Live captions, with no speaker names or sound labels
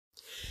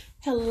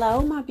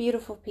Hello, my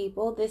beautiful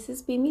people. This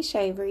is Bimi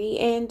Shavery,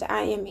 and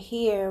I am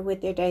here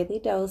with your daily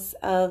dose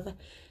of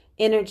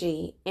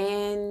energy.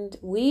 And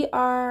we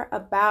are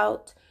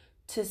about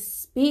to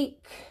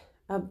speak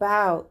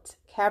about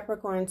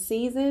Capricorn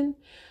season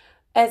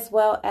as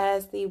well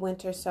as the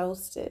winter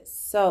solstice.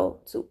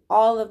 So, to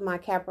all of my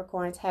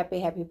Capricorns,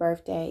 happy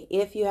birthday.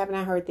 If you have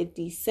not heard the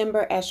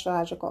December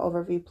astrological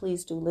overview,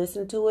 please do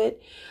listen to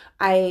it.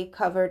 I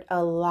covered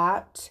a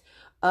lot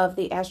of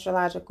the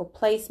astrological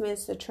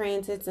placements, the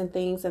transits, and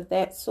things of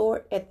that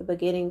sort at the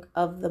beginning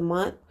of the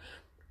month.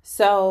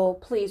 So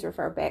please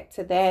refer back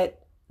to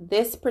that.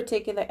 This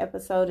particular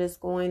episode is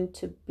going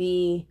to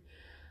be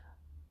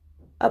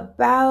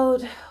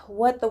about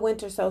what the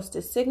winter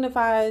solstice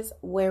signifies,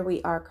 where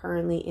we are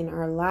currently in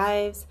our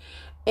lives,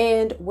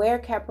 and where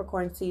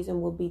Capricorn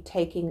season will be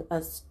taking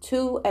us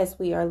to as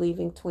we are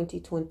leaving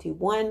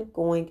 2021,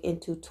 going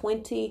into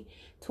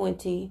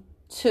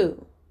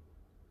 2022.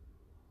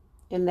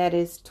 And that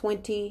is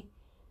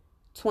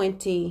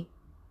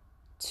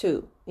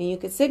 2022. And you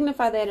could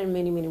signify that in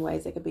many, many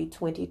ways. It could be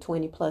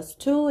 2020 plus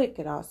 2. It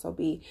could also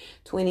be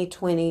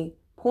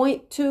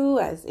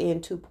 2020.2 as in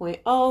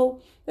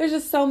 2.0. There's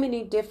just so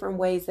many different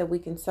ways that we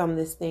can sum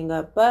this thing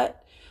up.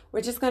 But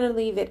we're just going to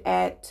leave it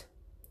at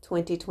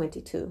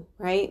 2022,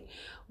 right?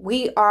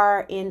 We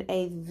are in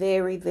a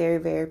very, very,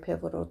 very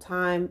pivotal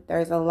time.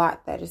 There's a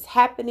lot that is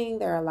happening.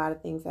 There are a lot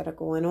of things that are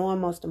going on.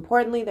 Most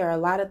importantly, there are a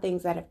lot of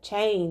things that have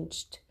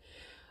changed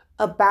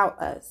about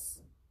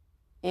us,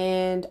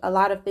 and a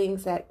lot of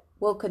things that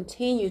will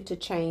continue to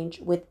change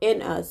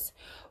within us.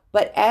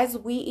 But as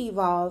we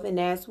evolve and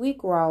as we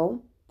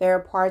grow, there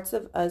are parts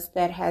of us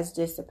that has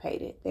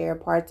dissipated. There are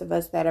parts of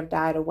us that have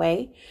died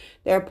away.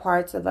 There are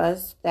parts of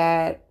us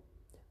that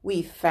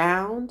we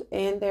found,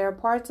 and there are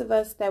parts of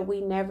us that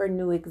we never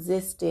knew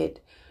existed,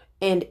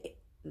 and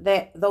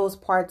that those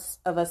parts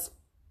of us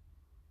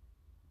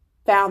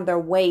found their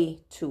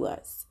way to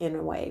us in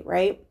a way,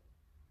 right?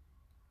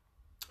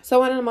 So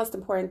one of the most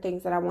important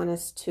things that I want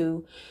us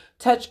to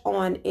touch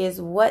on is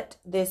what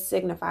this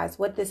signifies,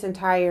 what this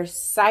entire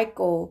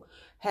cycle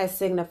has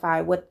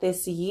signified, what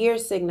this year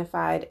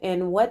signified,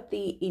 and what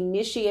the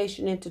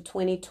initiation into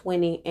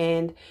 2020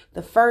 and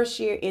the first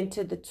year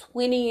into the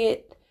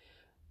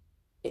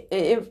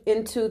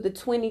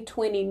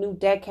 2020 new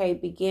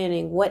decade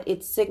beginning, what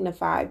it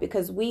signified,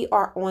 because we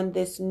are on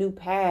this new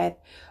path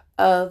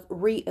of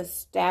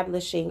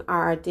reestablishing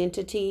our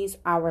identities,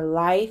 our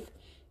life,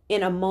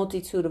 in a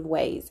multitude of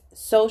ways,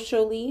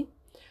 socially,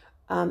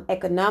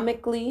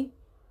 economically,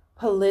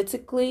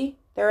 politically.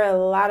 There are a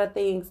lot of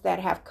things that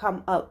have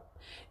come up,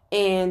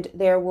 and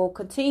there will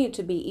continue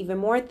to be even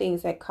more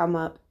things that come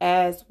up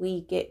as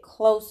we get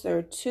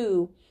closer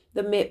to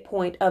the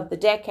midpoint of the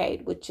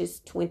decade, which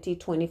is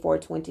 2024,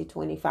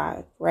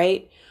 2025,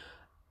 right?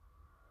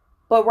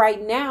 But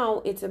right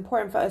now, it's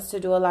important for us to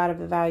do a lot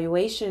of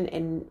evaluation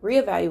and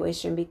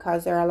reevaluation,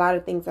 because there are a lot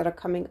of things that are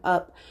coming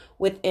up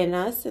within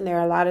us, and there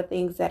are a lot of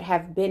things that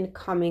have been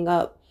coming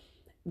up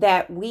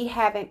that we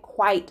haven't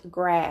quite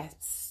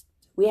grasped.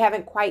 We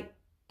haven't quite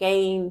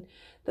gained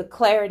the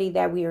clarity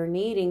that we are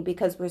needing,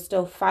 because we're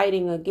still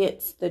fighting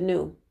against the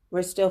new.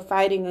 We're still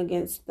fighting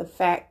against the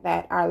fact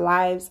that our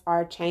lives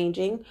are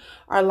changing.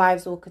 Our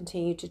lives will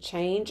continue to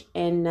change,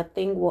 and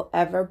nothing will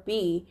ever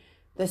be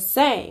the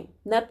same.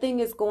 Nothing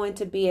is going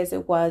to be as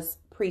it was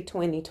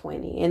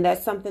pre-2020. And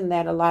that's something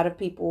that a lot of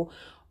people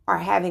are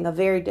having a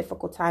very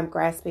difficult time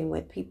grasping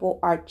with. People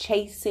are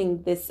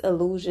chasing this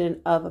illusion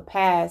of a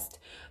past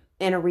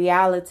and a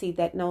reality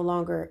that no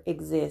longer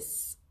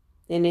exists.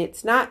 And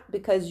it's not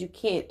because you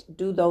can't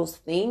do those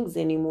things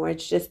anymore.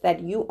 It's just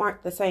that you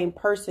aren't the same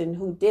person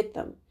who did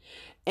them.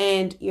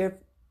 And you've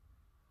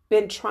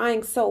been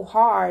trying so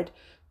hard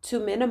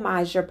to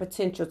minimize your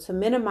potential, to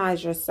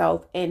minimize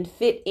yourself and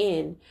fit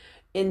in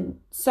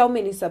so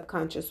many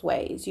subconscious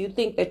ways. You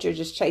think that you're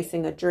just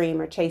chasing a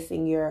dream or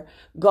chasing your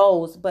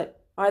goals,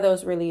 but are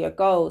those really your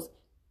goals?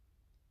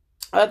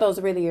 Are those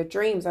really your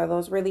dreams? Are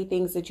those really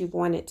things that you've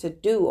wanted to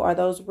do? Are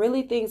those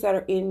really things that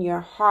are in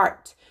your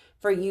heart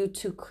for you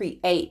to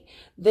create?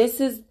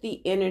 This is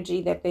the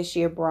energy that this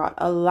year brought.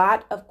 A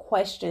lot of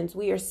questions.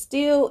 We are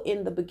still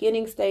in the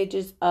beginning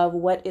stages of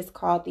what is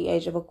called the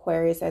Age of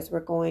Aquarius as we're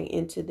going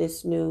into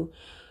this new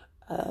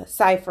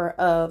cipher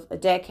of a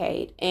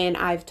decade. And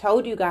I've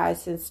told you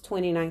guys since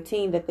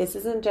 2019 that this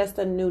isn't just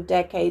a new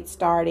decade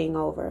starting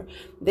over.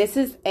 This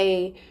is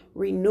a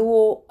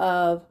renewal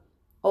of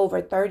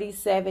over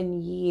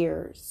 37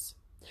 years.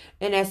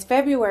 And as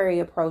February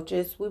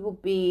approaches, we will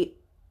be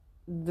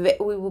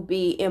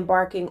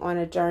embarking on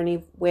a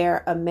journey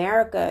where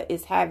America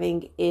is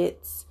having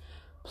its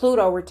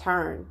Pluto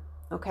return.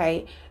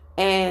 Okay.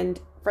 And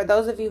for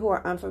those of you who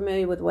are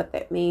unfamiliar with what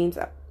that means,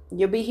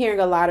 you'll be hearing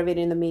a lot of it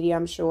in the media,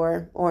 I'm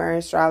sure, or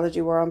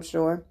astrology world, I'm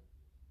sure.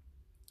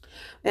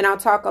 And I'll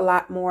talk a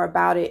lot more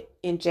about it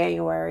in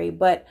January.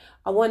 But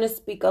I want to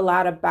speak a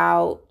lot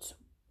about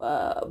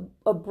a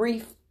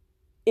brief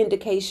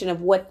indication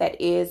of what that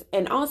is,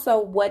 and also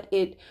what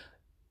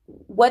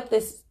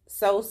this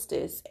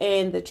solstice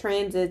and the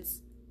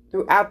transits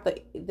throughout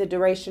the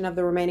duration of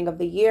the remaining of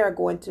the year are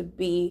going to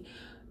be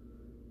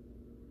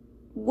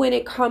when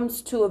it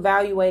comes to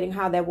evaluating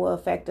how that will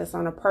affect us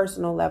on a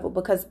personal level,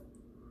 because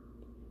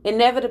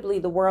inevitably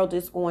the world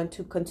is going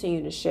to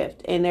continue to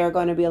shift, and there are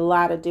going to be a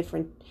lot of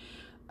different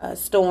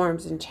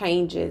storms and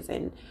changes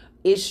and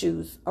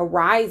issues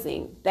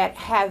arising that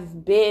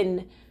have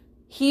been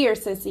here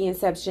since the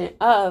inception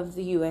of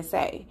the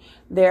USA.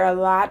 There are a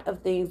lot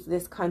of things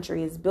this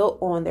country is built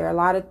on. There are a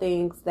lot of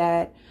things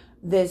that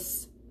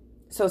this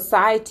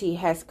society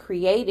has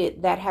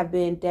created that have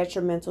been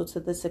detrimental to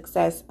the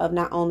success of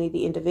not only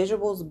the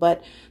individuals,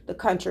 but the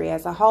country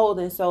as a whole.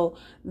 And so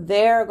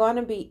there are going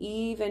to be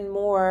even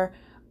more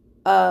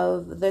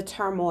of the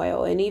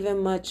turmoil and even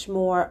much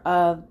more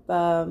of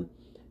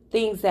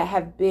things that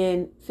have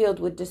been filled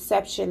with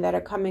deception that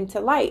are coming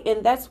to light.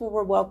 And that's what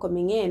we're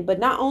welcoming in. But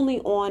not only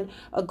on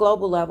a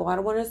global level. I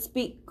don't want to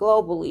speak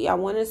globally. I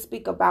want to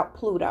speak about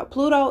Pluto.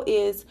 Pluto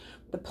is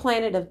the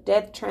planet of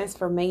death,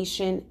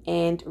 transformation,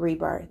 and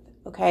rebirth.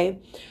 Okay.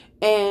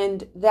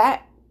 And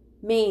that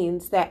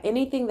means that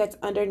anything that's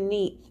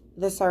underneath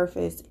the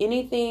surface,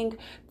 anything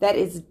that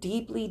is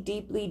deeply,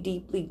 deeply,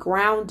 deeply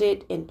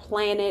grounded and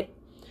planted,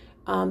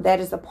 that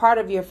is a part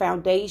of your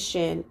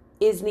foundation,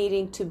 is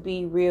needing to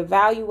be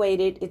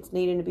reevaluated. It's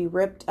needing to be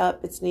ripped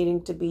up. It's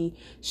needing to be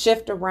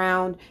shifted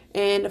around.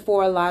 And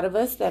for a lot of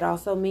us, that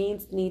also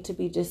means need to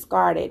be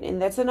discarded.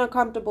 And that's an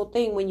uncomfortable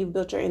thing when you've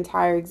built your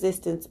entire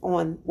existence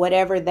on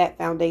whatever that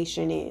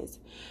foundation is.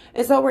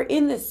 And so we're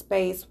in this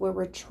space where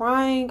we're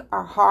trying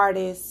our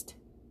hardest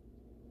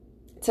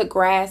to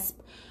grasp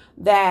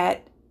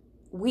that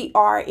we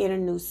are in a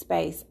new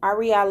space. Our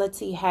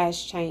reality has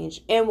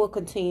changed and will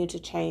continue to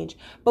change.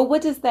 But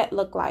what does that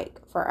look like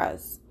for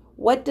us?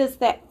 What does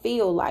that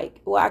feel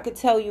like? Well, I could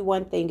tell you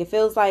one thing. It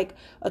feels like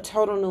a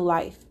total new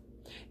life.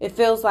 It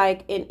feels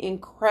like an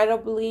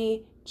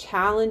incredibly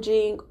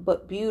challenging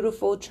but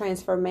beautiful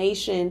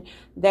transformation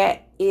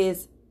that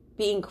is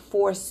being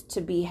forced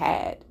to be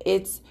had.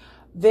 It's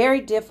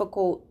very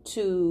difficult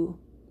to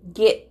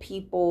get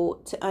people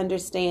to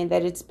understand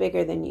that it's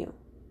bigger than you.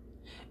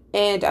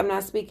 And I'm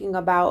not speaking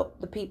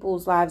about the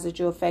people's lives that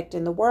you affect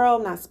in the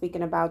world. I'm not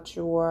speaking about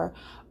your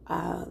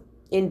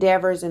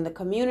endeavors in the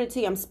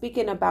community. I'm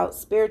speaking about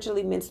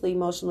spiritually, mentally,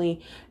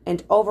 emotionally,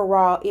 and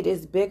overall, it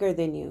is bigger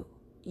than you.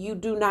 You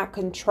do not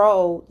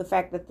control the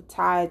fact that the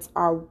tides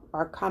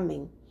are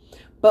coming.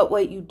 But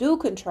what you do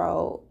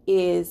control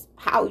is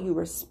how you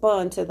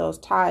respond to those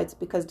tides,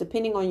 because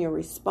depending on your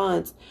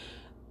response,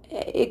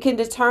 it can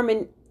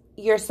determine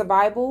your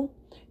survival.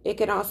 It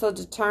can also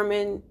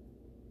determine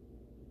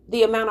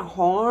the amount of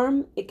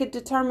harm. It could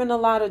determine a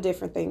lot of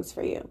different things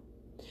for you.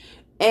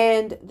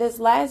 And this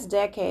last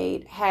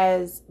decade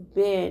has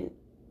been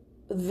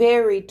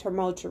very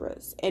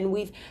tumultuous, and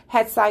we've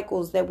had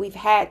cycles that we've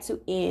had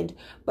to end.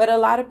 But a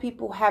lot of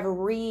people have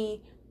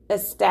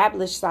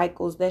re-established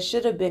cycles that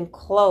should have been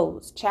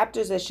closed,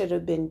 chapters that should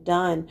have been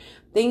done,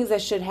 things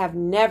that should have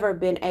never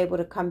been able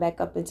to come back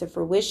up into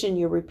fruition.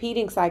 You're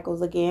repeating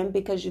cycles again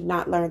because you've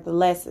not learned the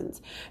lessons.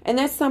 And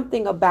that's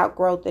something about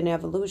growth and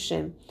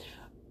evolution.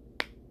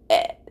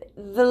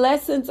 The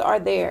lessons are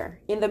there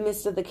in the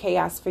midst of the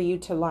chaos for you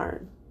to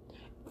learn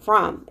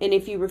from. And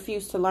if you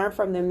refuse to learn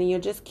from them, then you'll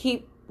just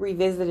keep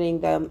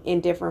revisiting them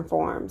in different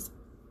forms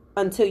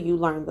until you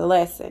learn the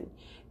lesson.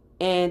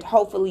 And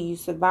hopefully you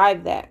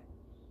survive that.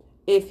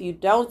 If you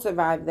don't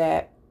survive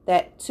that,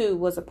 that too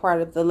was a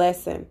part of the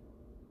lesson.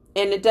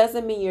 And it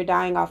doesn't mean you're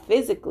dying off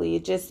physically.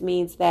 It just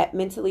means that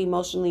mentally,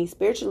 emotionally,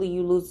 spiritually,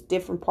 you lose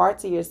different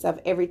parts of yourself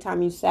every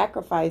time you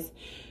sacrifice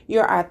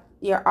your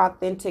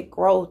authentic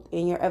growth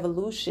and your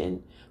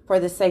evolution for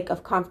the sake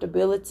of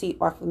comfortability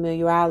or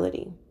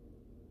familiarity.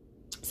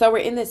 So we're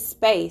in this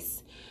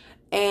space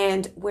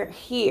and we're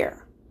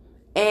here.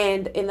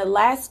 And in the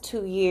last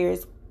 2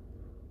 years,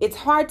 it's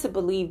hard to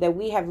believe that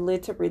we have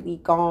literally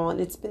gone,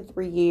 it's been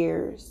 3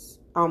 years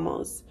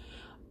almost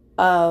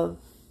of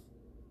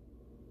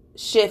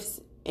shifts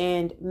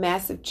and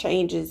massive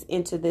changes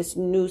into this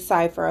new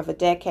cipher of a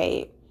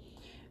decade.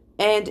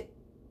 And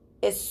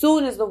as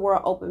soon as the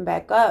world opened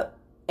back up,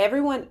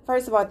 everyone,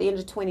 first of all, at the end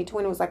of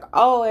 2020 was like,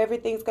 oh,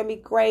 everything's going to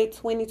be great.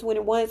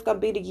 2021 is going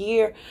to be the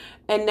year.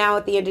 And now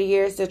at the end of the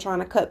year, they're trying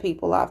to cut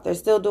people off. They're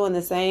still doing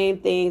the same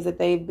things that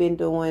they've been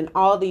doing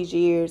all these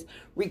years,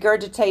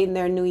 regurgitating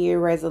their New Year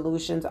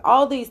resolutions,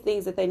 all these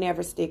things that they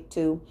never stick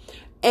to.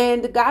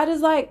 And God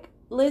is like,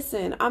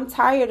 listen, I'm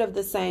tired of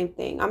the same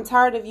thing. I'm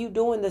tired of you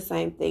doing the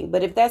same thing.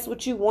 But if that's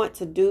what you want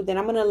to do, then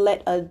I'm going to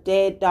let a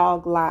dead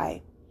dog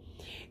lie.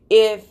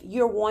 If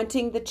you're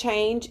wanting the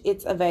change,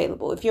 it's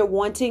available. If you're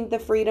wanting the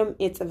freedom,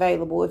 it's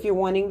available. If you're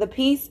wanting the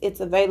peace, it's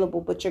available.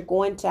 But you're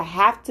going to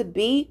have to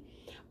be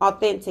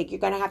authentic. You're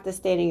going to have to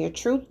stand in your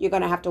truth. You're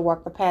going to have to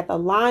walk the path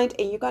aligned.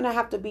 And you're going to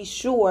have to be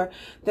sure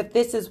that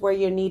this is where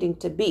you're needing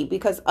to be.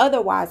 Because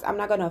otherwise, I'm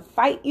not going to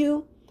fight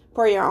you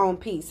for your own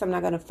peace. I'm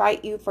not going to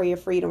fight you for your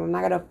freedom. I'm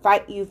not going to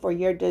fight you for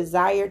your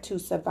desire to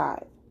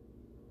survive.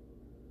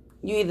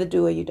 You either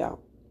do or you don't.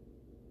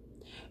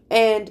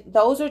 And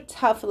those are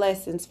tough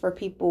lessons for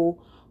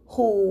people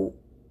who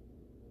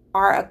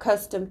are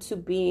accustomed to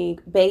being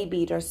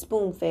babied or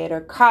spoon-fed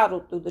or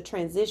coddled through the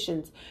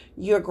transitions,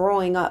 you're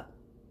growing up.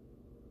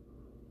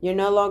 You're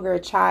no longer a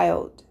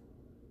child.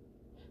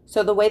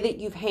 So the way that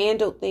you've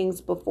handled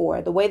things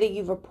before, the way that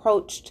you've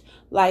approached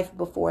life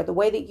before, the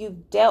way that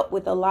you've dealt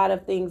with a lot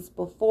of things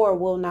before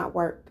will not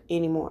work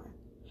anymore.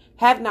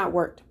 Have not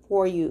worked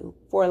for you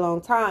for a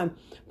long time,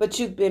 but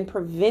you've been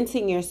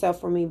preventing yourself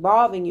from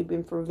evolving. You've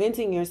been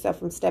preventing yourself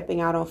from stepping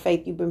out on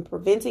faith. You've been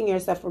preventing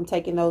yourself from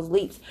taking those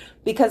leaps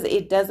because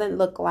it doesn't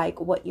look like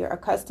what you're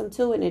accustomed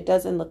to, and it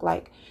doesn't look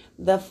like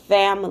the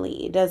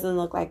family. It doesn't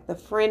look like the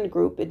friend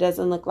group. It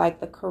doesn't look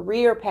like the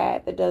career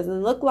path. It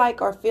doesn't look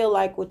like or feel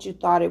like what you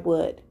thought it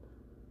would.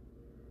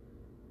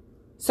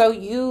 So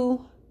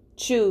you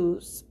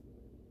choose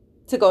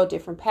to go a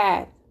different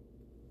path.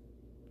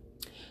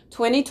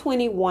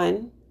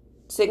 2021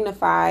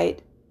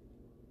 signified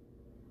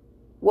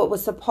what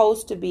was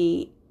supposed to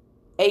be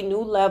a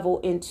new level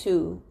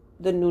into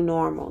the new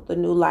normal, the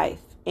new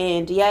life.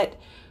 And yet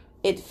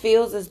it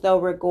feels as though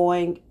we're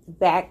going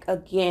back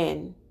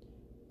again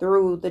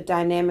through the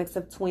dynamics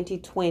of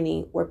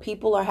 2020, where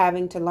people are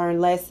having to learn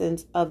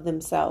lessons of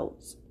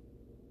themselves.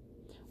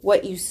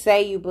 What you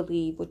say you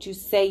believe, what you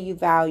say you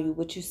value,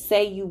 what you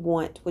say you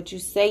want, what you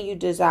say you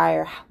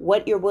desire,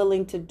 what you're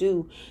willing to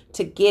do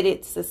to get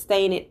it,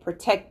 sustain it,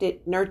 protect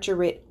it,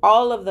 nurture it,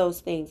 all of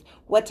those things.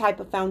 What type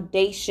of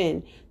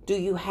foundation do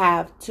you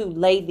have to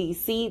lay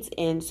these seeds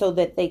in so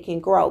that they can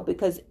grow?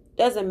 Because it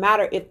doesn't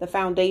matter if the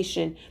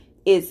foundation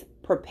is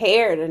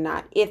prepared or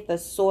not. If the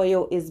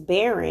soil is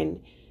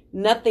barren,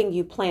 nothing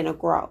you plant will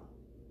grow.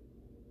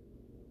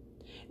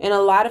 And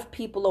a lot of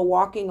people are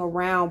walking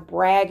around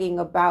bragging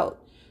about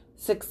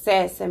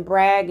success and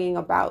bragging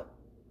about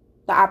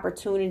the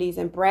opportunities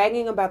and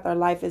bragging about their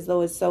life as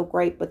though it's so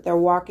great, but they're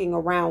walking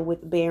around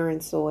with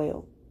barren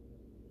soil.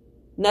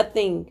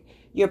 Nothing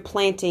you're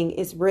planting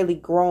is really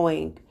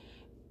growing.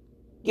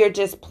 You're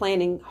just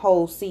planting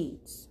whole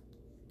seeds.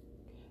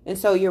 And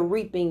so you're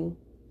reaping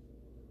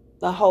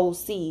the whole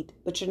seed,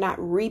 but you're not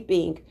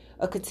reaping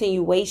a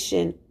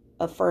continuation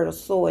of fertile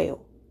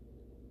soil.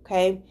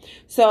 Okay?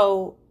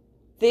 So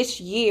this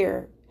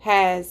year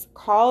has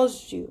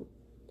caused you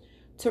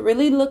to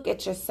really look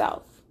at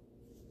yourself.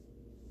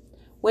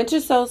 Winter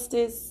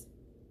solstice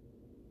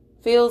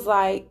feels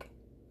like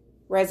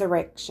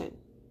resurrection.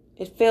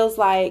 It feels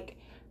like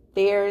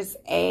there's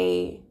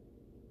a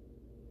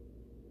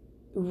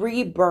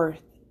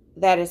rebirth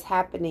that is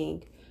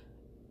happening.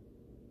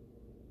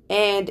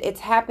 And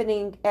it's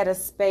happening at a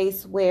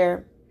space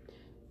where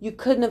you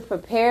couldn't have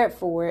prepared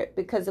for it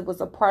because it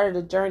was a part of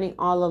the journey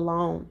all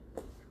along.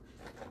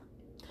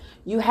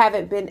 You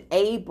haven't been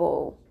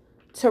able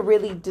to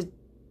really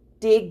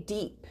dig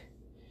deep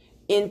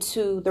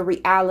into the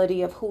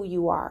reality of who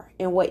you are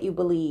and what you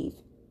believe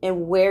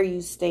and where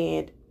you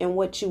stand and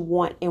what you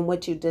want and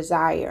what you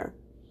desire.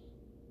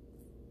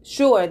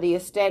 Sure, the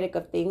aesthetic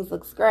of things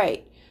looks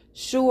great.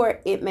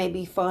 Sure, it may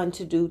be fun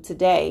to do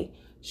today.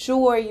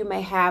 Sure, you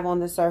may have on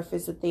the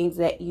surface the things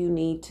that you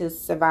need to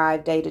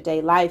survive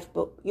day-to-day life,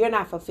 but you're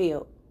not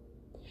fulfilled.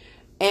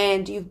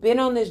 And you've been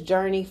on this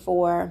journey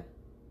for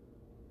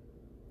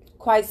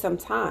quite some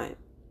time.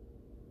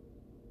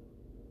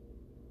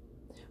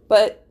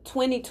 But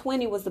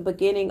 2020 was the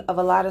beginning of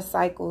a lot of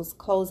cycles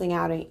closing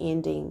out and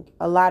ending.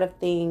 A lot of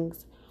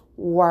things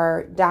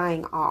were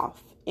dying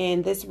off.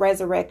 And this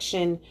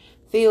resurrection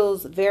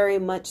feels very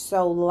much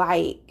so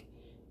like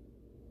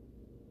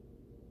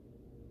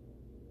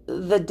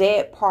the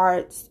dead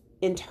parts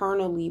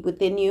internally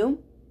within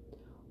you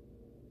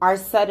are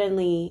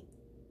suddenly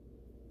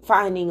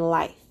finding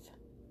life.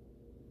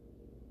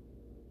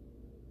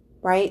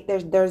 Right?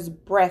 There's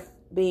breath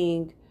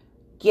being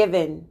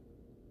given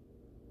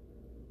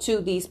to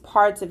these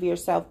parts of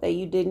yourself that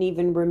you didn't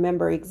even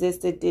remember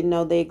existed, didn't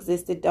know they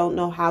existed, don't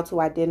know how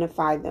to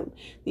identify them.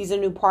 These are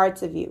new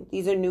parts of you.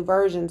 These are new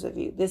versions of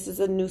you. This is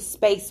a new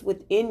space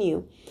within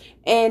you.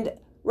 And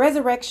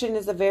resurrection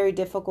is a very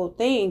difficult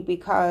thing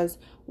because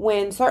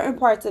when certain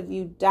parts of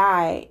you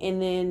die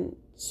and then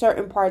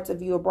certain parts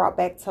of you are brought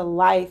back to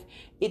life,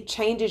 it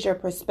changes your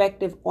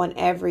perspective on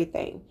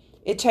everything.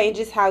 It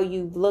changes how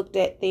you've looked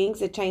at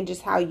things. It changes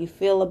how you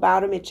feel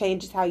about them. It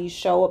changes how you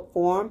show up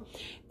for them.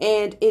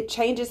 And it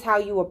changes how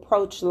you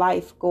approach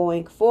life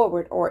going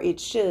forward, or it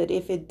should.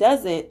 If it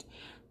doesn't,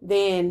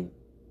 then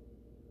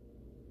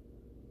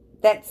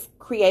that's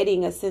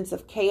creating a sense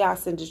of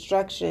chaos and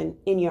destruction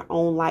in your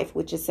own life,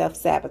 which is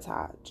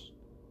self-sabotage.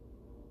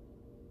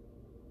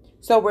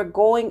 So we're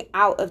going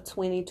out of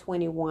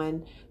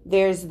 2021.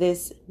 There's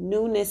this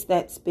newness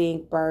that's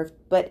being birthed,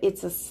 but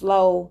it's a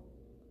slow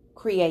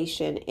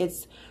creation.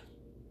 It's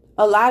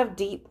a lot of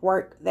deep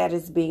work that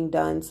is being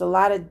done. It's a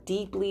lot of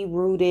deeply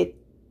rooted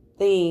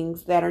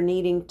things that are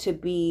needing to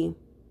be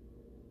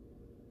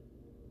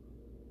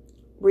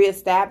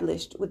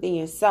reestablished within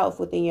yourself,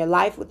 within your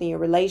life, within your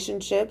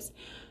relationships.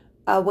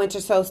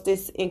 Winter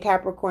solstice in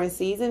Capricorn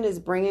season is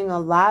bringing a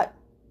lot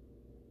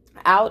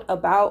out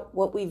about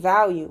what we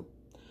value,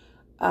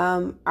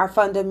 our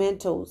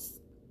fundamentals,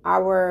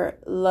 our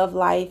love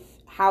life,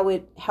 how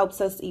it helps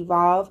us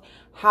evolve,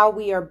 how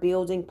we are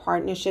building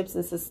partnerships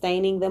and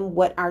sustaining them,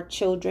 what our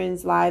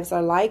children's lives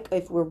are like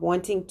if we're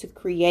wanting to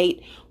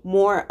create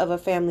more of a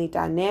family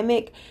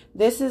dynamic.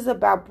 This is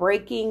about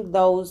breaking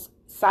those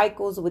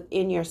cycles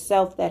within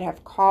yourself that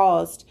have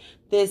caused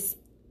this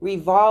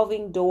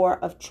revolving door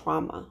of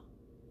trauma.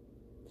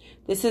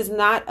 This is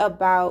not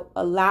about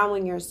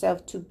allowing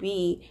yourself to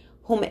be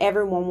whom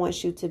everyone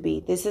wants you to be.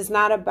 This is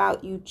not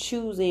about you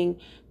choosing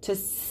to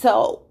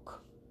sulk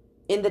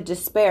in the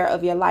despair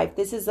of your life.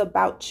 This is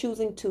about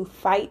choosing to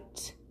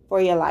fight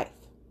for your life,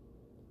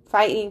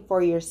 fighting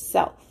for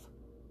yourself,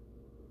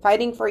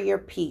 fighting for your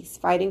peace,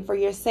 fighting for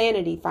your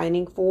sanity,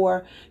 fighting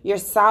for your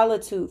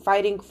solitude,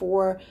 fighting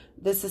for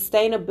the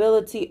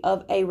sustainability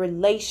of a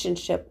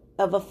relationship,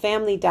 of a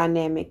family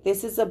dynamic.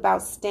 This is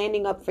about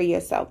standing up for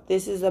yourself.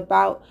 This is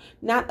about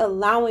not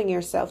allowing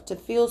yourself to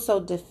feel so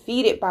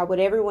defeated by what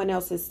everyone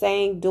else is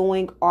saying,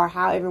 doing, or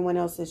how everyone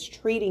else is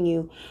treating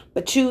you,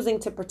 but choosing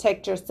to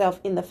protect yourself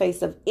in the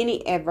face of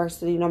any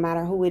adversity, no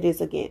matter who it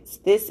is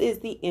against. This is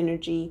the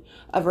energy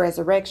of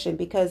resurrection,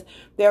 because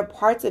there are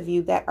parts of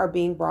you that are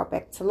being brought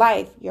back to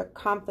life. Your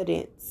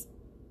confidence,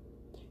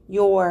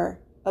 your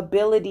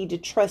ability to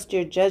trust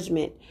your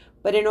judgment.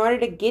 But in order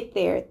to get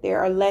there,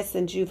 there are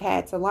lessons you've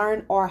had to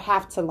learn or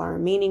have to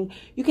learn, meaning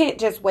you can't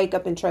just wake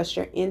up and trust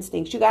your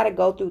instincts. You got to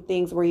go through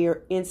things where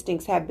your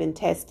instincts have been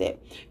tested.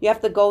 You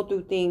have to go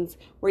through things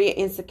where your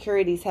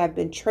insecurities have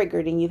been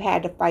triggered and you've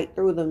had to fight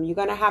through them. You're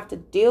going to have to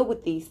deal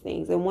with these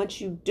things. And once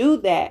you do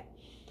that,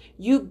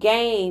 you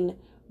gain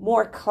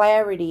more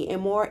clarity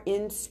and more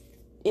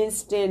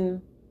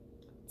instantaneous.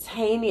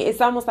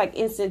 It's almost like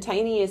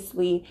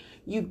instantaneously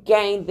you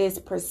gain this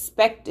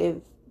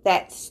perspective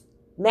that's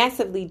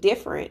massively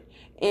different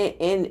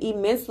and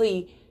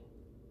immensely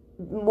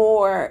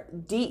more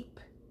deep,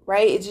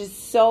 right? It's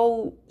just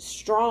so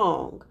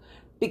strong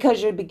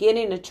because you're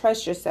beginning to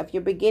trust yourself.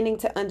 You're beginning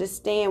to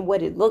understand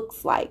what it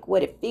looks like,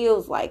 what it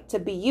feels like to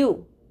be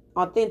you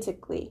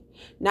authentically,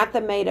 not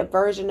the made up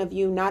version of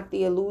you, not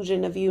the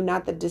illusion of you,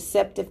 not the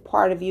deceptive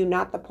part of you,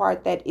 not the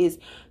part that is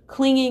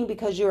clinging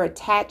because you're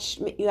attached,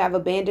 you have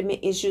abandonment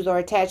issues or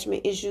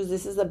attachment issues.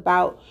 This is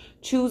about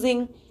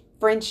choosing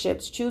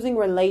friendships, choosing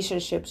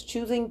relationships,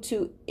 choosing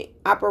to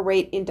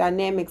operate in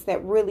dynamics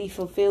that really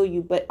fulfill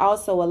you, but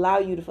also allow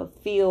you to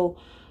fulfill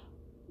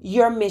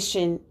your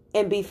mission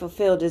and be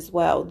fulfilled as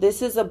well.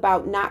 This is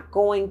about not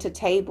going to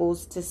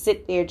tables to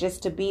sit there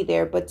just to be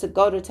there, but to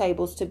go to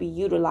tables to be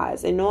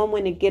utilized, and knowing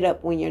when to get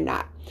up when you're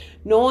not,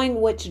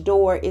 knowing which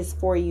door is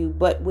for you,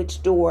 but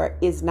which door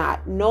is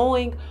not,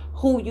 knowing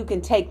who you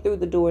can take through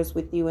the doors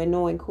with you and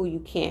knowing who you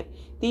can't.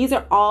 These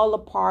are all a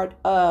part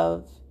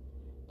of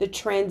the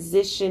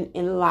transition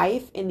in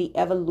life and the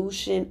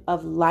evolution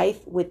of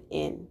life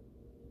within.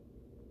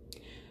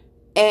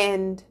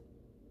 And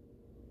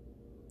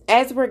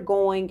as we're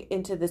going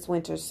into this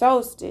winter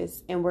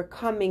solstice and we're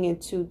coming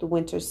into the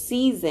winter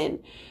season,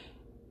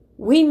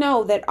 we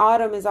know that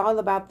autumn is all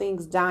about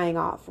things dying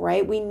off,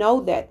 right? We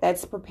know that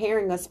that's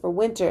preparing us for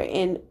winter.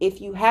 And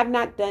if you have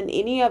not done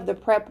any of the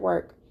prep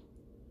work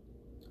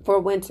for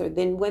winter,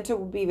 then winter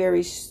will be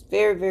very,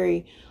 very,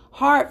 very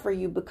hard for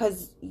you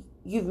because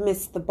you've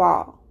missed the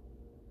ball.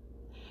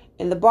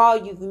 And the ball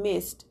you've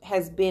missed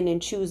has been in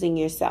choosing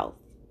yourself.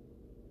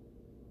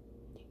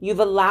 You've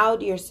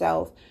allowed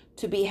yourself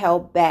to be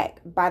held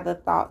back by the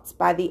thoughts,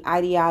 by the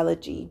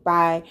ideology,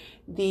 by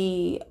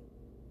the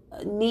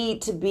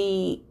need to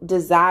be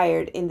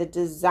desired and the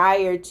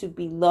desire to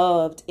be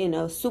loved in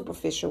a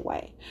superficial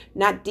way,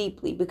 not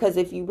deeply. Because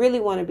if you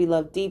really want to be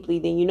loved deeply,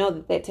 then you know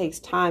that that takes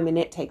time and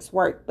it takes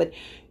work. But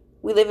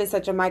we live in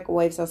such a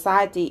microwave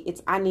society.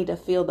 It's I need to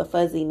feel the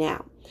fuzzy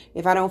now.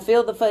 If I don't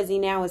feel the fuzzy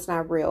now, it's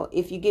not real.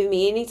 If you give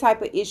me any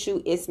type of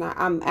issue, it's not,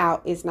 I'm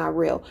out. It's not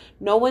real.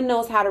 No one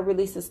knows how to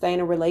really sustain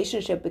a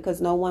relationship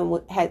because no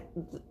one had,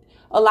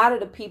 a lot of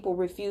the people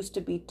refuse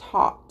to be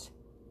taught,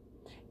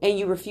 and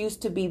you refuse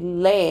to be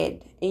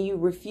led, and you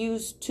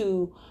refuse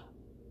to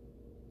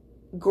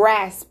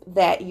grasp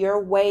that your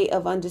way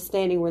of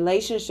understanding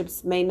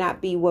relationships may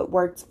not be what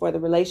works for the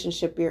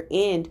relationship you're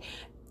in.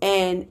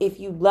 And if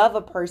you love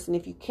a person,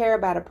 if you care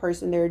about a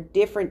person, there are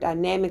different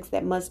dynamics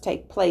that must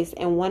take place.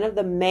 And one of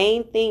the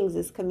main things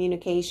is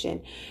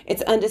communication.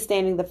 It's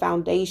understanding the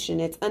foundation.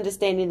 It's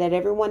understanding that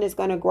everyone is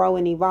going to grow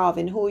and evolve.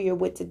 And who you're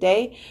with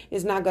today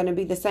is not going to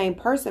be the same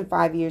person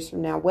 5 years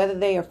from now. Whether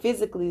they are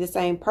physically the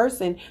same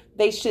person,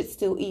 they should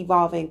still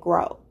evolve and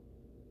grow.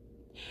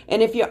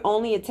 And if you're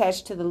only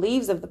attached to the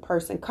leaves of the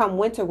person, come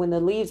winter, when the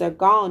leaves are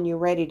gone, you're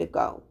ready to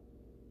go.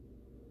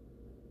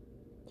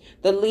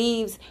 The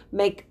leaves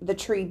make the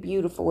tree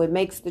beautiful. It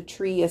makes the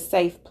tree a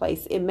safe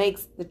place. It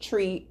makes the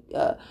tree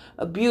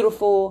a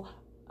beautiful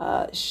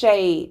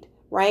shade,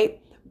 right?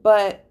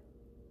 But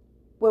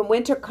when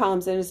winter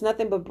comes and there's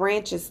nothing but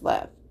branches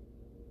left,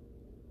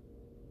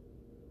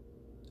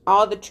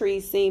 all the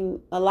trees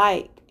seem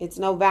alike. It's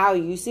no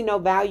value. You see no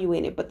value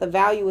in it, but the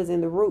value is in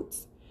the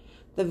roots.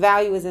 The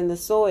value is in the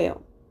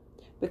soil.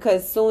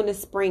 Because soon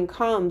as spring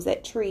comes,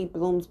 that tree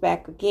blooms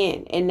back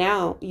again. And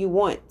now you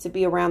want to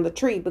be around the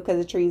tree because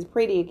the tree is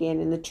pretty again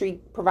and the tree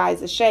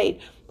provides a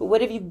shade. But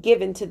what have you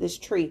given to this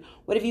tree?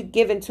 What have you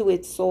given to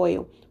its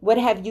soil? What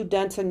have you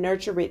done to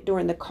nurture it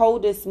during the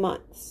coldest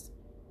months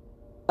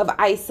of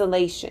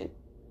isolation?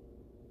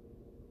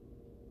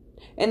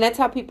 And that's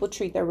how people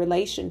treat their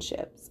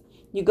relationships.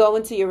 You go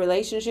into your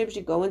relationships,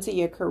 you go into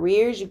your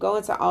careers, you go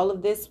into all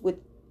of this with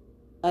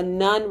a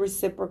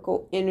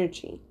non-reciprocal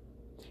energy.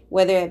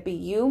 Whether it be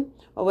you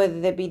or whether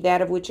it be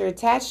that of which you're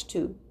attached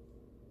to.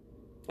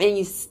 And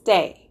you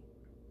stay,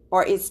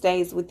 or it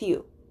stays with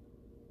you.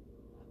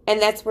 And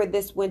that's where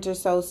this winter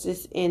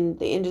solstice in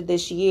the end of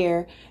this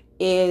year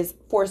is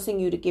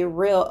forcing you to get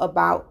real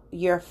about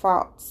your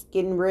faults.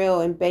 Getting real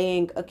and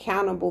being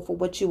accountable for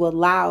what you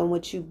allow and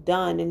what you've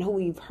done and who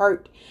you've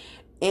hurt.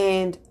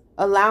 And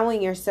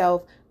allowing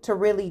yourself to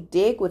really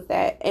dig with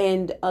that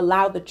and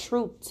allow the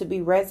truth to be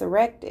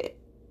resurrected.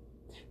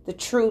 The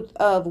truth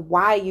of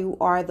why you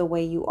are the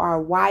way you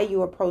are, why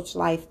you approach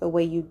life the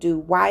way you do,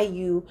 why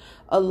you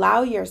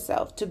allow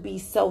yourself to be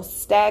so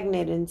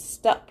stagnant and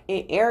stuck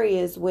in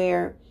areas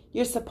where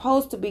you're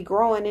supposed to be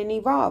growing and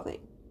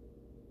evolving.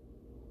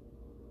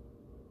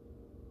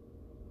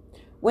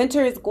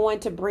 Winter is going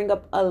to bring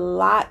up a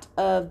lot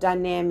of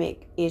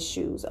dynamic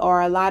issues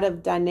or a lot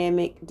of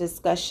dynamic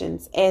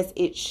discussions, as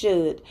it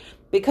should.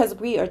 Because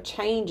we are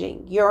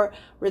changing. Your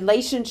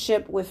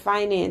relationship with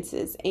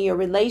finances and your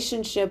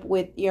relationship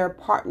with your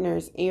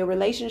partners and your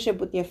relationship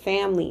with your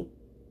family,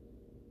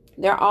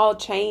 they're all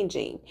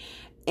changing.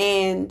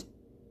 And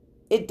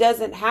it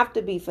doesn't have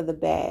to be for the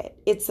bad.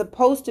 It's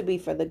supposed to be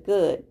for the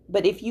good.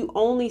 But if you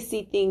only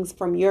see things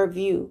from your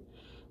view,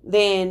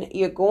 then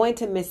you're going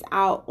to miss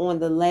out on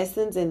the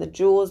lessons and the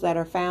jewels that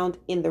are found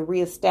in the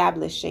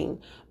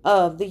reestablishing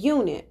of the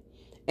unit.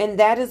 And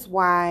that is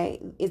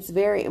why it's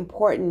very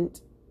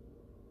important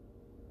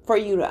for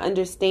you to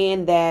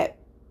understand that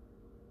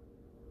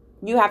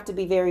you have to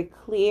be very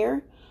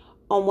clear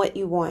on what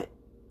you want.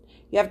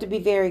 You have to be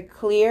very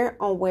clear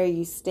on where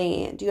you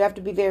stand. You have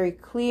to be very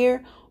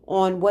clear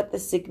on what the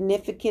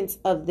significance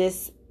of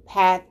this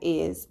path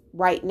is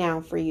right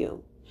now for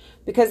you.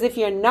 Because if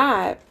you're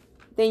not,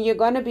 then you're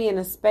going to be in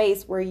a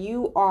space where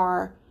you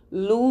are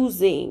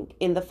losing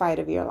in the fight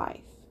of your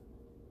life.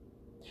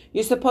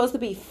 You're supposed to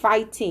be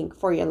fighting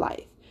for your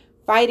life,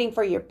 fighting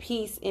for your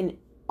peace in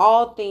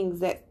all things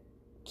that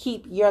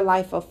keep your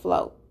life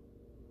afloat.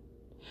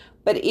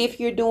 But if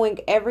you're doing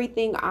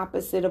everything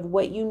opposite of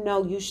what you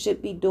know you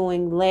should be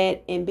doing,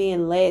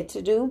 being led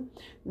to do,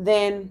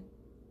 then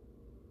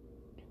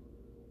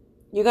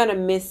you're going to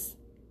miss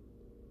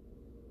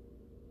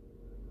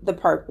the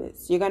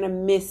purpose. You're going to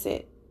miss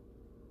it.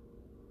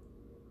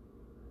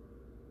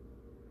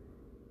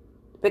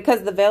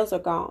 Because the veils are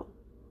gone.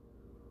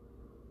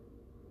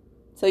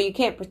 So you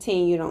can't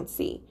pretend you don't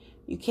see.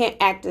 You can't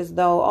act as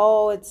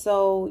though, it's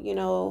so,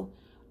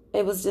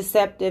 it was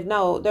deceptive.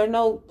 No, there are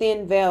no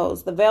thin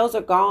veils. The veils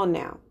are gone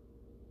now.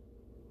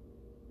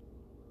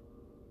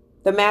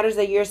 The matters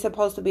that you're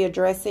supposed to be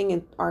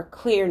addressing are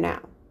clear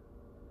now.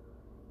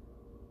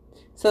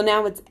 So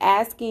now it's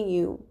asking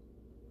you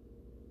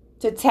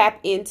to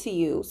tap into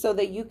you so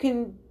that you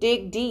can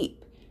dig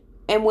deep.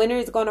 And winter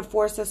is going to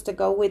force us to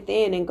go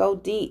within and go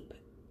deep.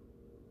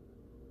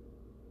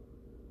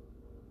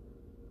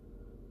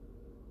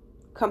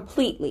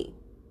 Completely.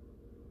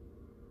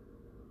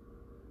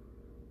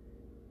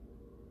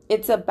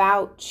 It's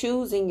about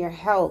choosing your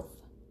health.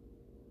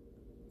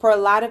 For a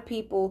lot of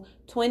people,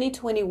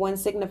 2021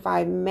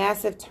 signified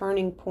massive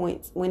turning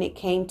points when it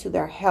came to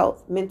their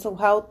health, mental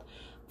health,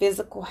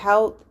 physical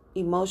health,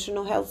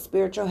 emotional health,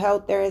 spiritual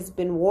health. There has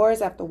been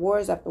wars after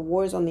wars after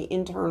wars on the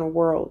internal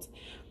world.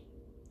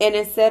 And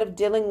instead of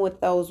dealing with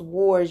those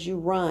wars, you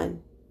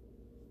run.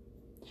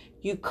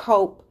 You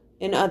cope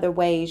in other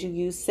ways. You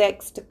use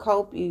sex to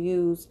cope. You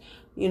use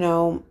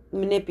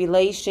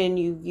manipulation,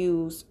 you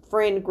use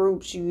friend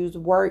groups, you use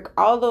work,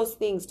 all those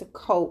things to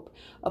cope,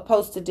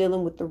 opposed to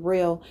dealing with the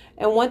real.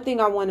 And one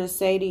thing I want to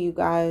say to you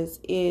guys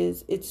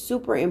is it's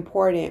super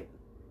important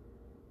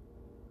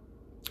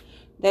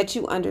that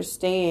you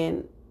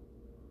understand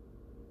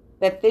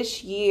that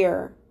this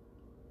year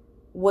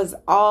was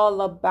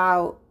all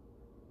about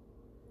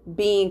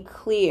being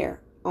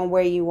clear on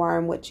where you are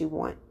and what you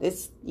want.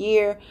 This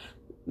year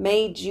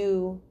made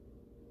you,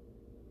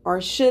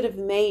 or should have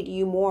made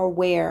you, more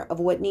aware of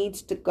what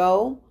needs to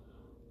go,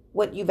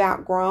 what you've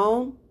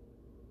outgrown,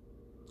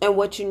 and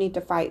what you need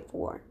to fight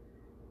for.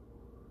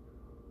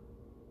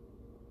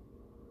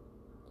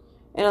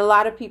 And a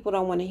lot of people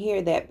don't want to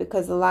hear that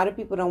because a lot of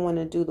people don't want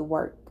to do the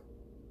work.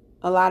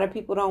 A lot of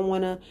people don't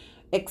want to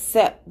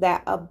accept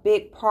that a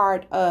big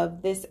part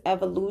of this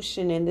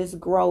evolution and this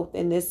growth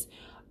and this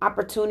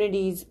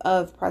opportunities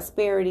of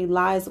prosperity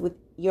lies with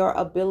your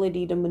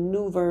ability to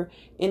maneuver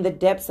in the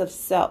depths of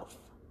self.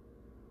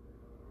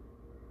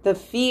 The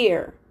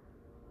fear,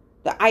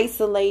 the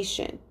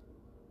isolation,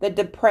 the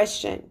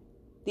depression,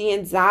 the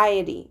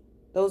anxiety,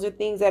 those are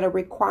things that are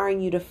requiring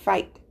you to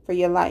fight for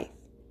your life.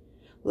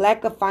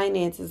 lack of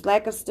finances,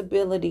 lack of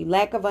stability,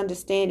 lack of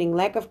understanding,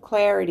 lack of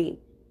clarity.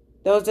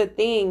 Those are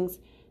things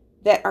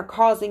that are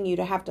causing you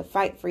to have to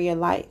fight for your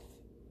life.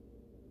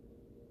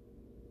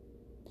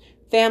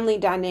 Family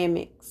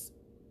dynamics,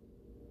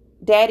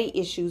 daddy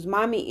issues,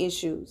 mommy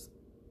issues,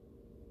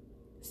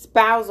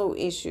 spousal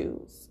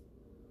issues,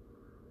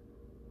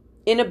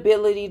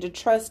 inability to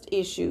trust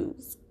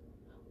issues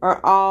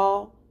are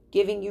all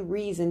giving you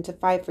reason to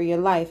fight for your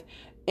life.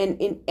 And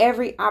in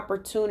every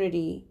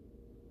opportunity,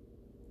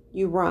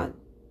 you run.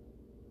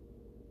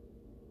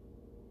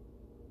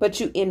 But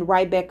you end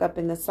right back up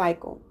in the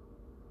cycle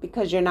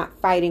because you're not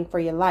fighting for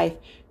your life.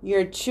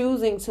 You're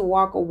choosing to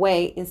walk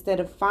away instead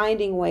of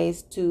finding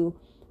ways to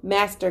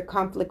master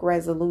conflict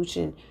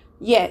resolution.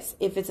 Yes,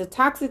 if it's a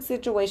toxic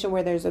situation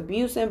where there's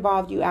abuse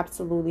involved, you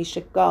absolutely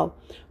should go.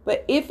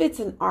 But if it's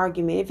an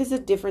argument, if it's a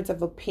difference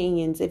of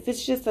opinions, if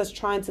it's just us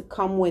trying to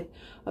come with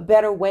a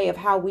better way of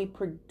how we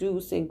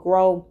produce and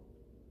grow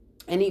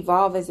and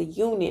evolve as a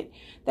unit,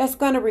 that's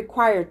going to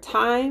require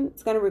time.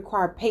 It's going to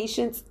require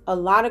patience, a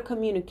lot of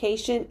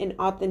communication, and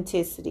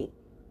authenticity.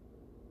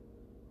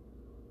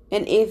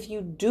 And if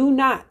you do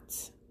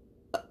not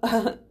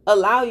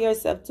allow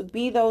yourself to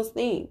be those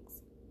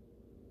things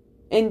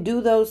and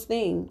do those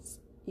things,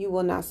 you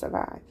will not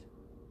survive.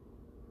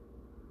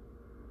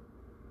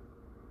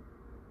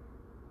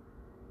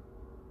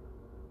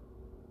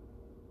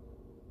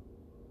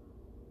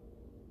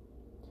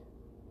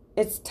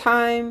 It's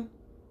time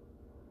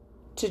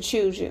to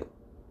choose you.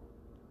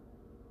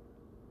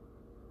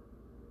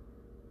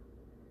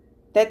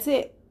 That's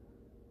it.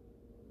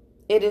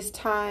 It is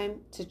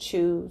time to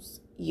choose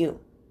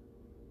you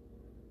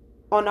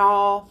on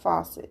all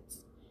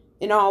facets,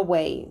 in all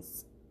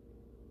ways.